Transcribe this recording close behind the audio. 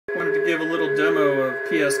to give a little demo of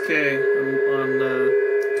PSK on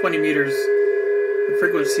 20 meters. The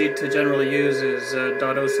frequency to generally use is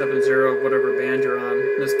 .070, whatever band you're on.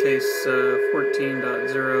 In this case,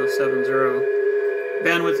 14.070.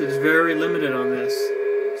 Bandwidth is very limited on this,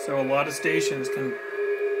 so a lot of stations can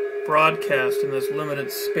broadcast in this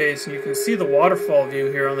limited space. And you can see the waterfall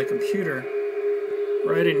view here on the computer.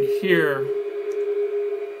 Right in here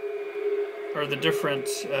are the different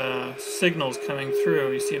signals coming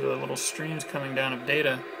through. You see the little streams coming down of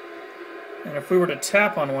data. And if we were to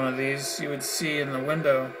tap on one of these, you would see in the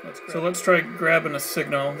window. So let's try grabbing a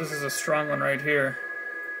signal. This is a strong one right here.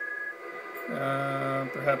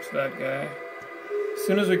 Perhaps that guy. As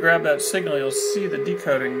soon as we grab that signal, you'll see the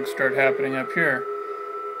decoding start happening up here.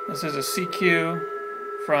 This is a CQ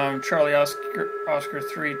from Charlie Oscar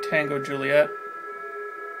 3 Tango Juliet.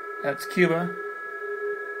 That's Cuba.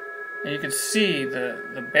 And you can see the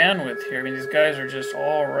bandwidth here. I mean, these guys are just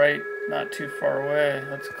all right, not too far away.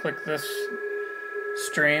 Let's click this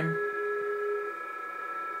stream.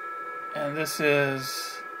 And this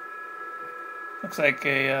looks like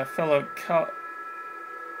a fellow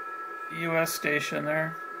US station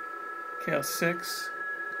there, KL6.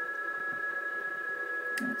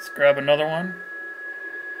 Let's grab another one.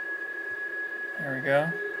 There we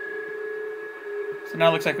go. So now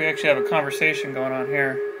it looks like we actually have a conversation going on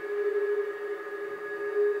here.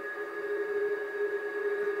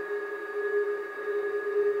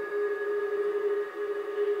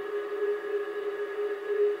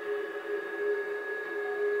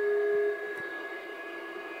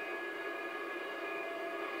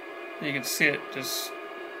 You can see it just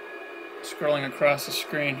scrolling across the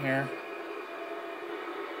screen here.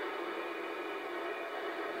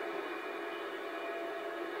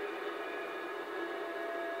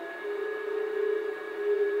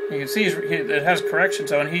 You can see it has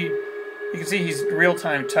corrections on. You can see he's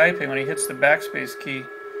real-time typing. When he hits the backspace key,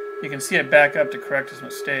 you can see it back up to correct his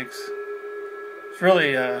mistakes. It's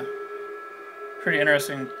really a pretty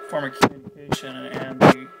interesting form of communication, and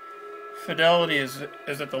the fidelity is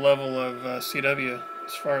at the level of CW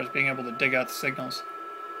as far as being able to dig out the signals.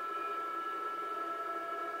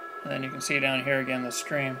 And then you can see down here again the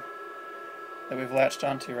stream that we've latched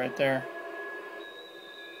onto right there.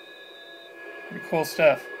 Pretty cool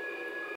stuff.